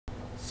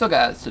So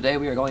guys, today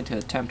we are going to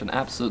attempt an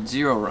absolute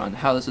zero run.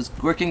 How this is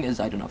working is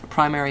I don't have a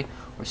primary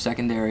or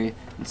secondary,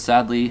 and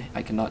sadly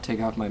I cannot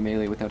take off my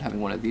melee without having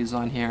one of these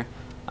on here.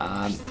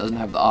 Doesn't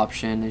have the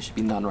option. There should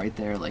be none right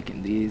there like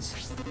in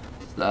these.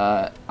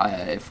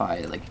 If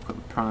I like equip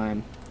a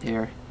prime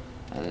here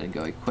and then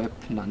go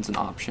equip, none's an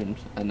option,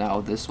 and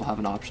now this will have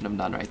an option of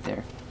none right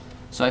there.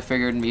 So I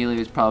figured melee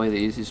is probably the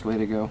easiest way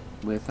to go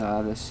with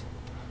this.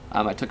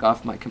 I took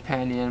off my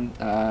companion.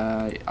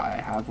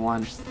 I have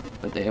one,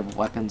 but they have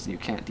weapons and you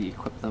can't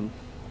de-equip them.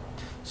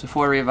 So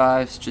 4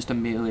 revives, just a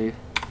melee.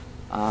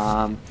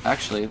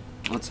 Actually,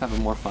 let's have a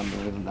more fun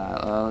move than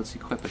that. Let's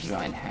equip a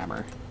giant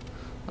hammer.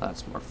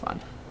 That's more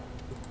fun.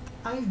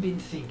 I've been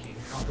thinking,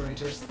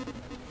 operator.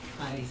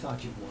 I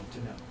thought you'd want to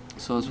know.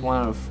 So it's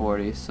 1 out of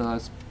 40,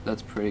 so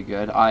that's pretty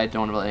good. I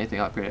don't have anything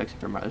upgraded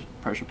except for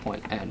pressure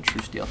point and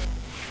true steel.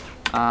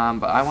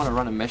 But I want to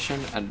run a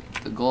mission, and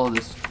the goal of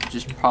this is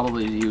just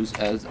probably to use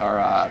as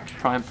our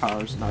prime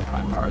powers, not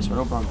prime powers, or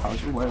no prime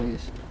powers. What are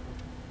these?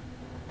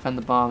 Defend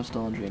the bomb,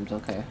 stolen dreams.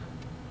 Okay.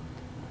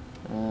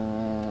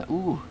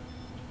 Ooh.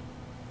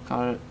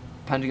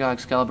 Pentagon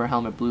Excalibur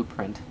helmet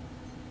blueprint.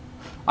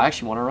 I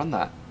actually want to run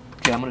that.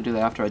 Okay, I'm gonna do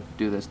that after I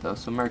do this though.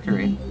 So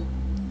Mercury.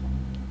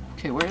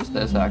 Okay, where is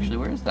this actually?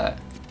 Where is that?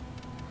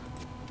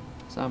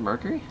 Is that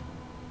Mercury?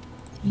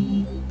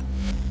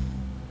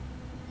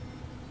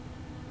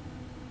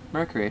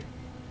 Mercury.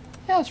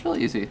 Yeah, it's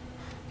really easy.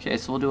 Okay,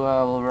 so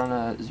we'll run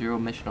a zero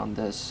mission on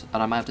this,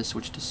 and I might have to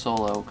switch to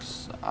solo,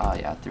 cause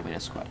yeah,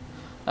 3-minute squad.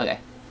 Okay.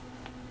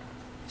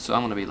 So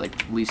I'm gonna be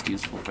like least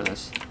useful for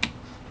this.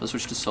 We'll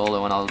switch to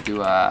solo, and I'll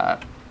do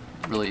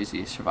really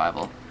easy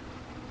survival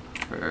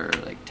for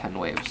like 10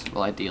 waves.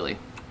 Well, ideally,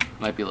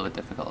 it might be a little bit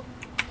difficult.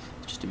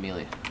 Just a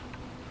melee.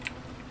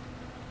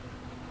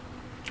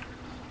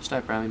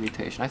 Sniper ammo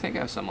mutation. I think I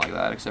have something like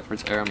that, except for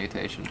its arrow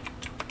mutation.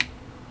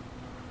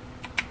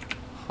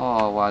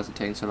 Oh, why is it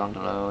taking so long to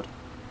load?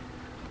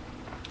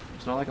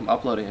 It's not like I'm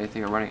uploading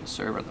anything or running a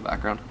server in the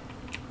background.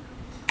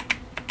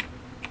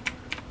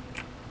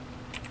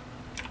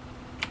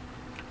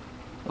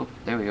 Oh,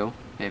 there we go.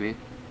 Maybe.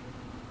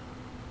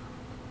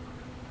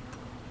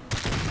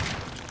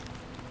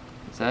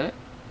 Is that it?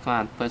 Come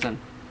on, put it in.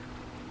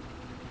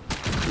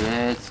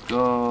 Let's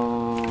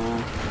go.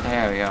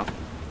 There we go.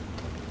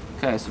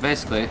 Okay, so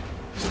basically,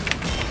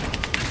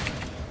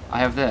 I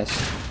have this.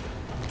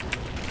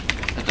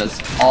 It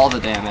does all the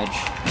damage.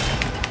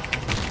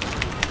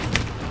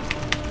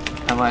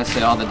 And when I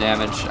say all the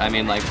damage, I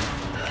mean like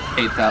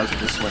 8,000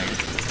 to swing. The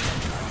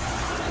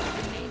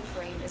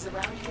mainframe is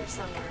around here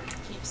somewhere.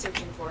 Keep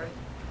searching for it.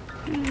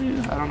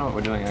 I don't know what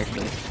we're doing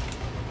actually.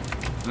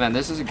 Man,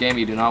 this is a game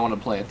you do not want to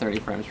play at 30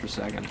 frames per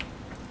second.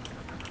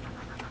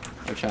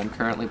 Which I'm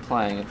currently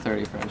playing at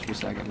 30 frames per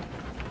second.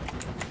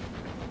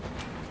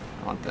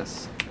 I want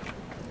this.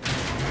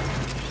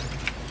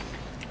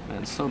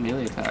 Man, it's so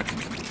melee attack.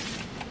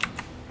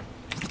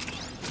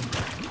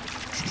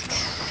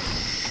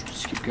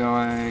 Just keep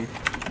going.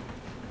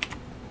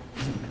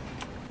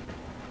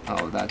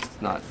 Oh, that's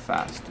not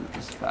fast.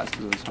 As fast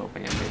as I was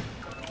hoping it'd be.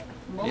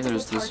 Neither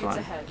is this one.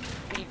 Ahead.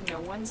 Leave no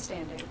one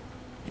standing.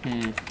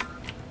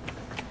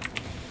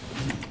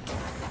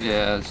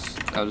 Yes,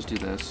 I'll just do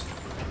this.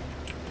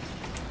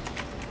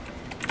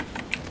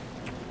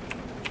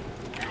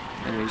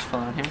 Enemies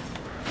fall on here.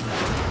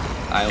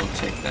 I will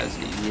take that as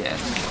a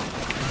yes.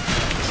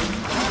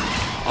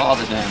 All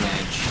the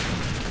damage.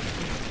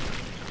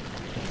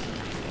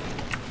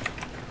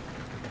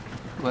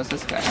 What's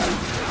this guy have?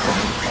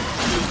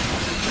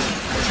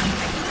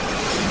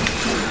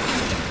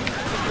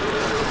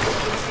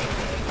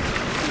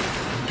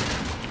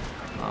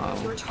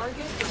 Your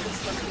target is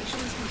this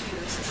location's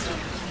computer system.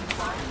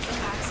 Find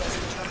and access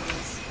the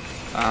terminals.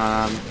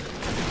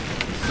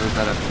 So is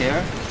that up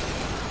here?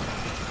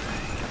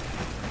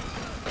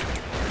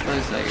 What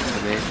is that going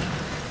to be?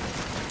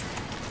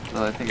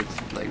 Well, I think it's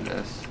like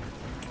this.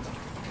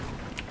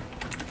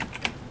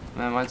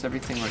 Man, why is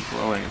everything like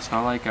glowing? It's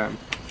not like I'm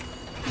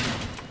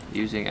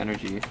using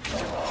energy.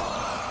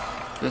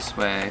 This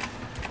way.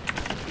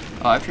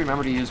 Oh, I have to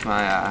remember to use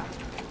my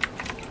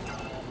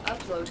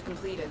Upload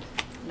completed.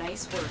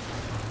 Nice work.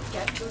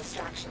 Get to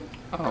extraction.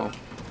 Oh.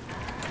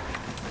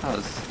 That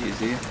was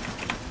easy.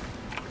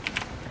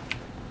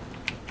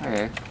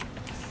 Okay.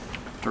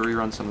 To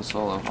rerun some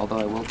solo, although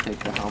I will take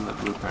the helmet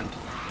blueprint.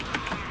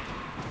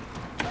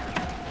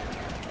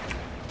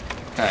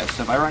 Okay,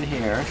 so if I run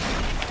here,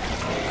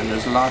 and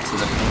there's lots of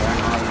them here,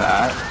 and like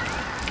that,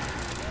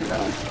 that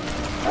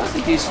was a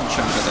decent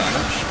chunk of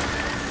damage.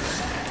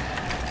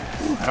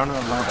 Ooh, I don't know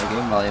how loud the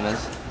game volume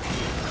is.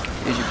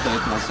 Usually play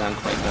with my sound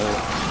quite low.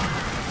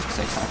 Because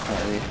I talk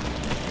quietly.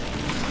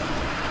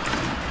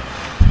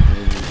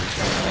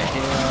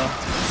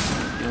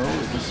 Go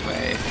this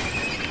way.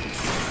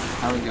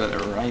 How do we go the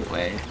right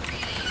way?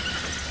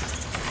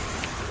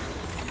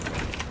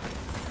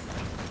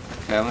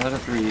 Okay, I'm gonna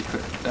have to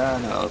re-equip.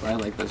 No, I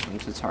like this one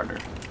because it's harder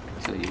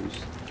to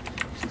use.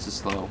 It's a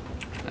slow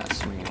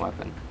swinging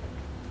weapon.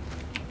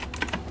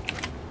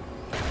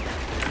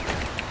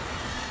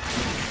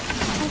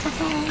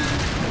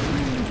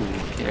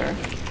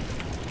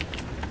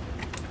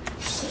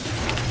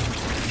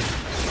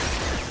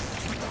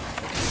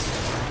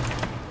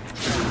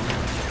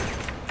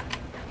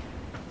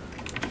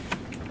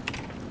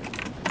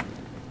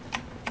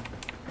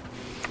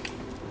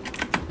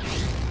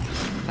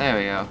 There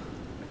we go.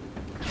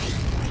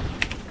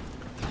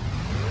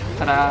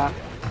 Ta-da!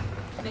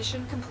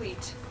 Mission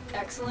complete.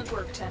 Excellent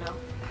work, Tenno.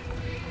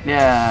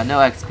 Yeah, no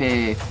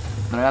XP.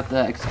 But I got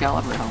the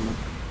Excalibur helmet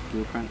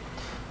blueprint.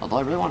 Although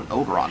I really want an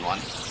Oberon one.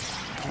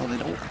 Oh, they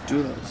don't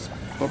do those.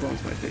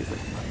 Oberon's my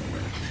favorite.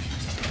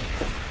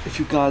 If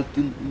you guys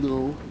didn't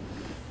know.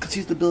 Because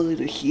he's the ability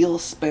to heal,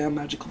 spam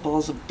magical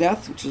balls of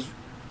death, which is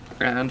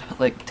grand.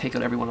 Like, take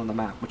out everyone on the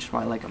map, which is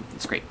why I like him.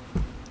 It's great.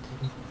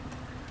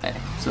 Hey,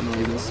 so I'm gonna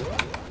leave this.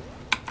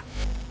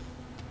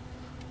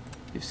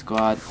 Your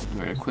squad,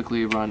 we're gonna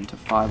quickly run to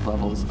 5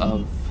 levels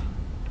of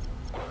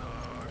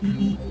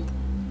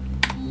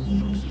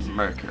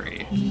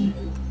Mercury.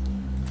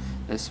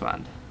 This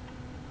one.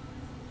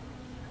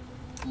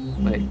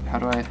 Wait, how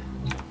do I?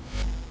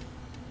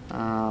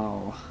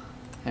 Oh,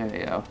 there we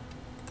go.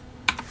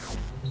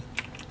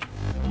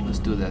 Let's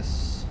do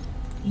this.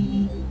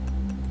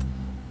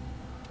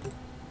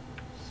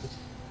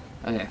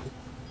 Okay.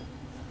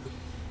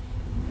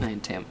 I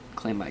can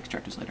claim my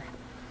extractors later.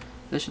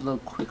 This should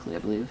load quickly, I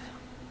believe.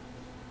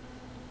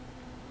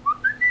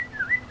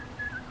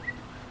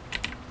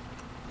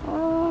 I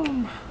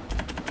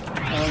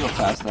don't know how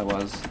fast that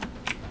was.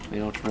 We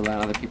don't rely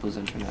on other people's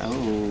internet.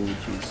 Oh,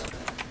 jeez.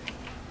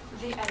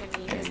 The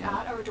enemy is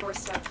at our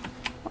doorstep.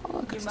 Oh,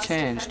 look, You it's must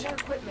changed. defend our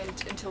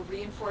equipment until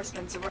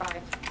reinforcements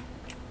arrive.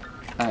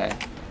 Okay.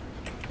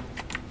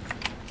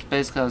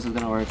 Basically, how this is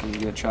gonna work. I'm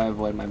gonna try to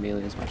avoid my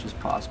melee as much as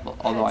possible.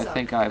 Although I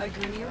think I've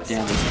damaged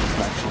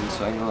deflection,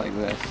 so I go like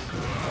this.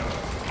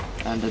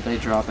 And did they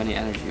drop any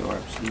energy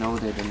orbs? No,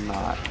 they did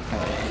not.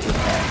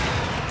 Okay.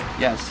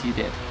 Yes, he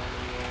did.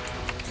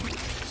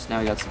 So now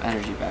we got some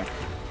energy back.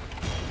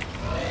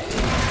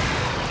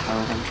 I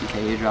don't think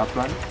PKU dropped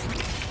one.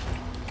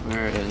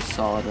 Where it is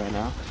solid right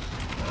now.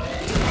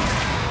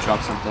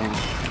 Drop something.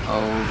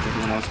 Oh, did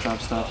anyone else drop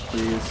stuff,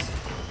 please?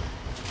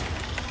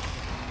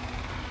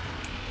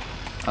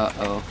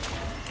 Uh-oh.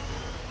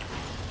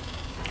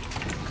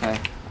 Okay,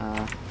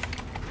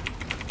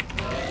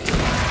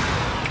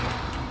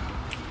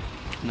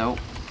 nope.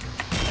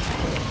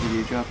 Did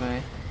you drop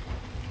any?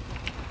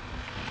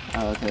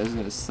 Oh, okay, this is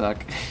gonna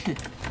suck.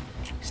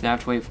 So now I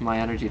have to wait for my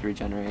energy to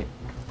regenerate.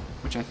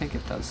 Which I think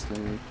it does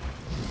slowly.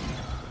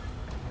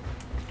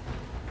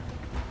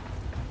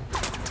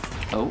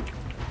 Oh.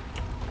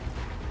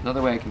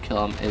 Another way I can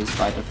kill him is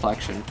by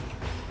deflection.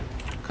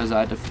 Because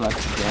I deflect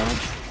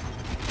damage.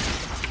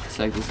 It's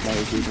like this guy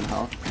is losing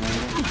health and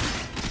everything.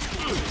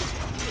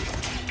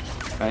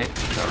 Right?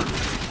 So.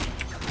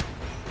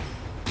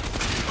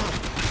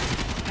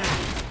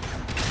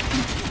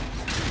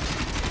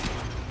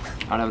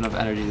 I don't have enough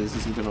energy, this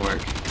isn't gonna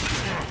work.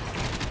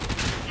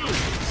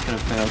 It's gonna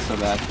fail so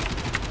bad.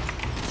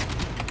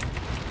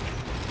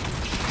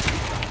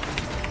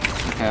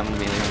 Okay, I'm gonna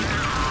melee him.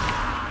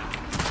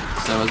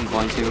 So I wasn't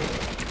going to.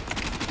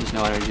 There's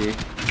no energy.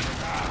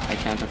 I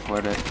can't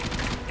afford it.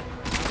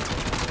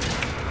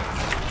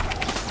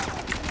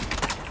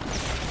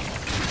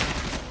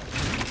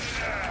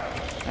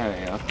 There we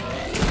go.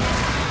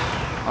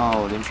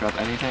 Oh, didn't drop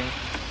anything?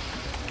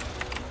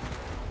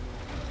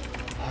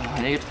 I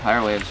need to get to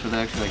higher waves where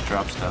they actually like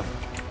drop stuff.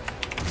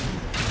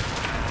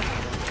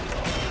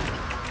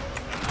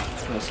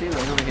 So see,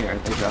 those over here,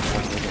 they drop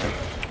some over here.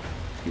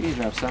 He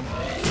dropped some.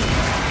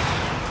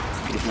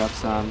 He dropped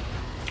some.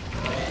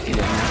 He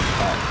didn't,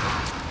 but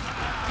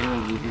he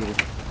will be here.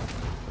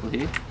 Will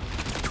he?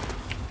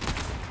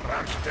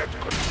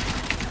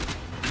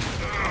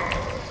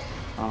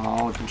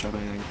 Oh, didn't drop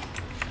anything.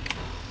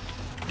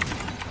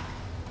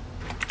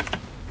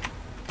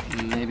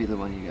 Maybe the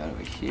one you got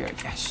over here.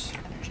 Yes,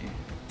 energy.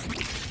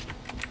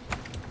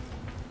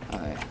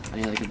 Alright, I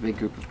need like a big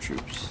group of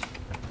troops.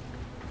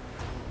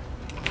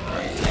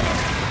 Right there.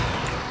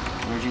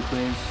 Energy,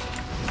 please.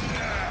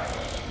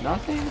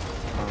 Nothing?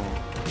 Oh.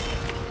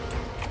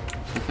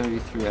 So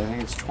 33, I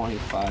think it's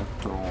 25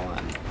 per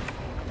one.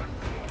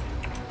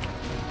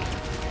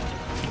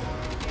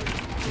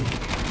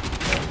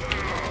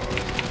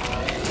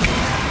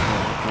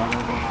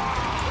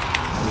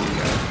 There you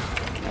go.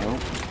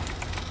 Nope.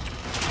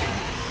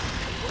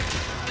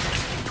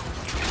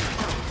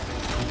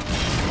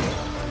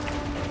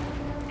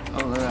 Oh,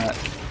 look at that.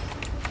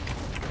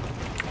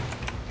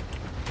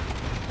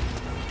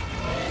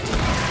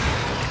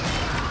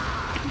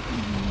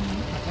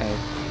 Okay.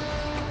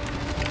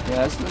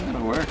 Yeah, this isn't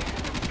gonna work.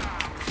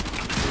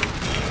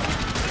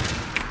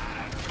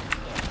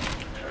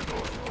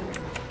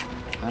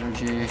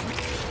 Energy.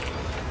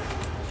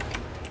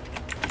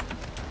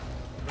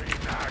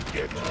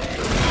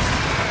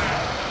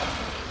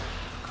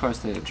 Of course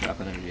they didn't drop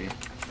energy.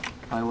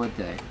 Why would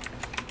they?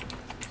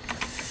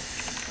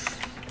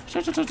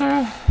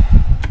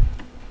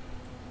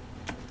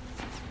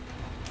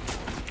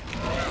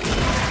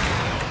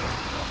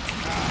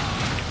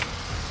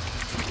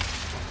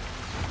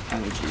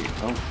 Energy.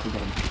 Oh, we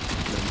got him.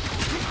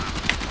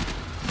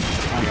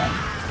 I got him.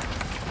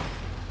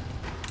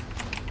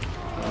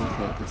 Don't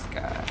hit this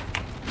guy.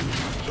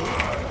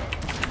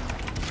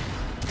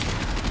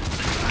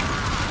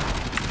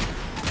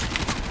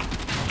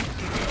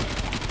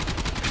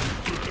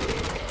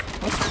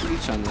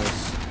 reach on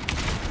this?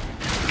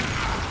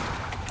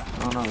 I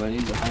don't know, but it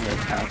needs a higher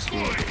attack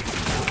speed.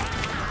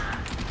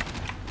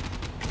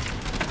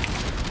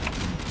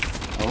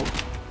 Oh.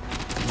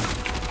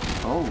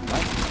 Oh,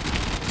 what?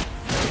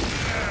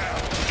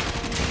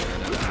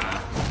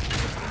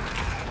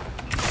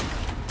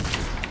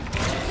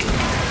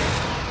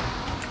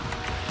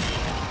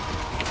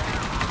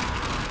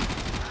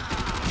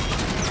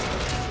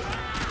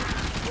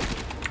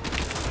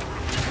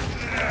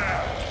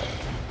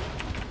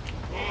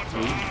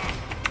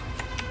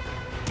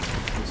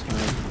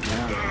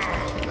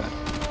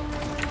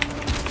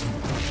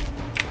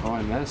 Oh,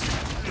 I missed.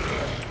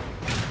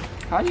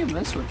 How do you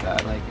miss with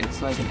that? Like,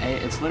 it's like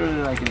it's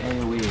literally like an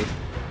AoE.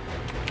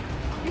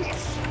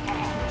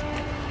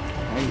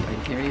 I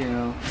hear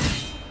you.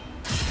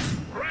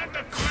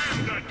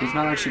 He's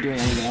not actually doing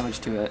any damage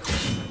to it.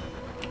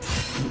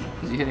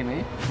 Is he hitting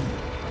me?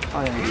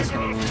 Oh yeah, he's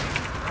hitting me.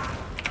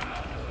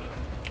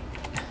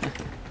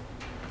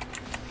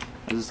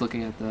 I was just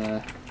looking at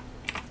the...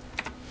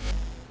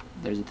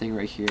 There's a thing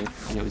right here,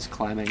 and it was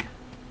climbing.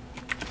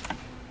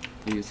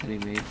 He was hitting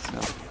me, so...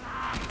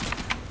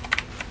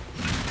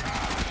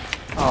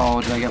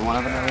 Oh, did I get one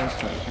of them at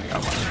least? Okay, I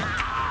got one of them.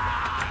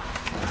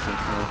 That's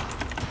okay.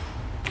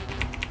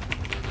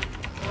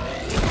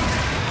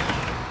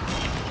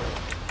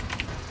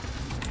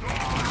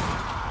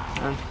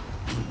 And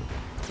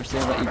first they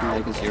let you do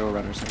like a 0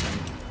 run or something.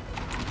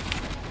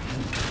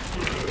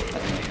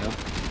 There you go.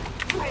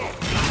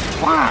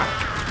 Wah!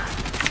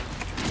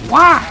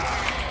 Wah!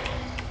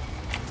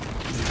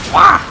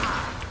 Wah!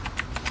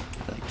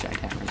 I like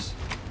jackhammers.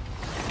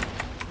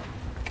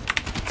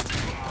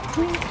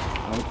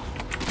 Oh.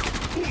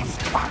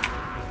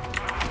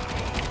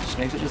 Just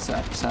makes it just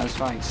a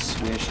satisfying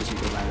swish as you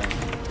go by there.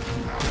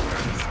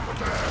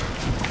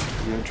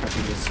 You're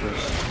tracking this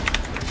swish.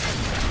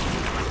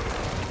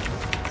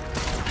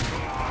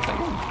 I'm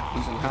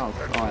losing health.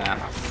 Oh yeah.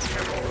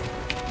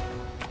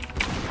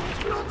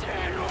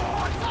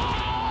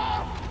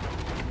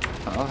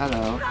 Oh,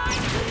 hello.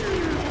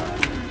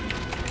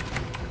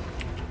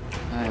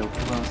 Hey,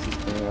 what else is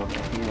there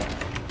over here?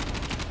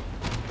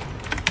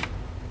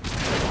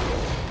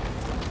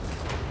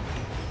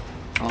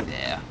 Oh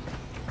yeah.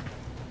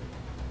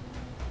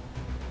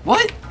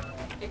 What?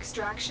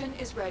 Extraction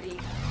is ready.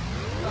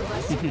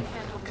 Unless you can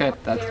handle Okay,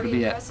 that's gonna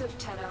be it.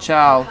 Tenno,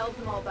 Ciao. held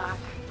them all back.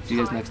 See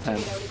you guys next time.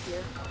 Get out of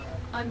here.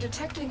 I'm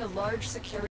detecting a large security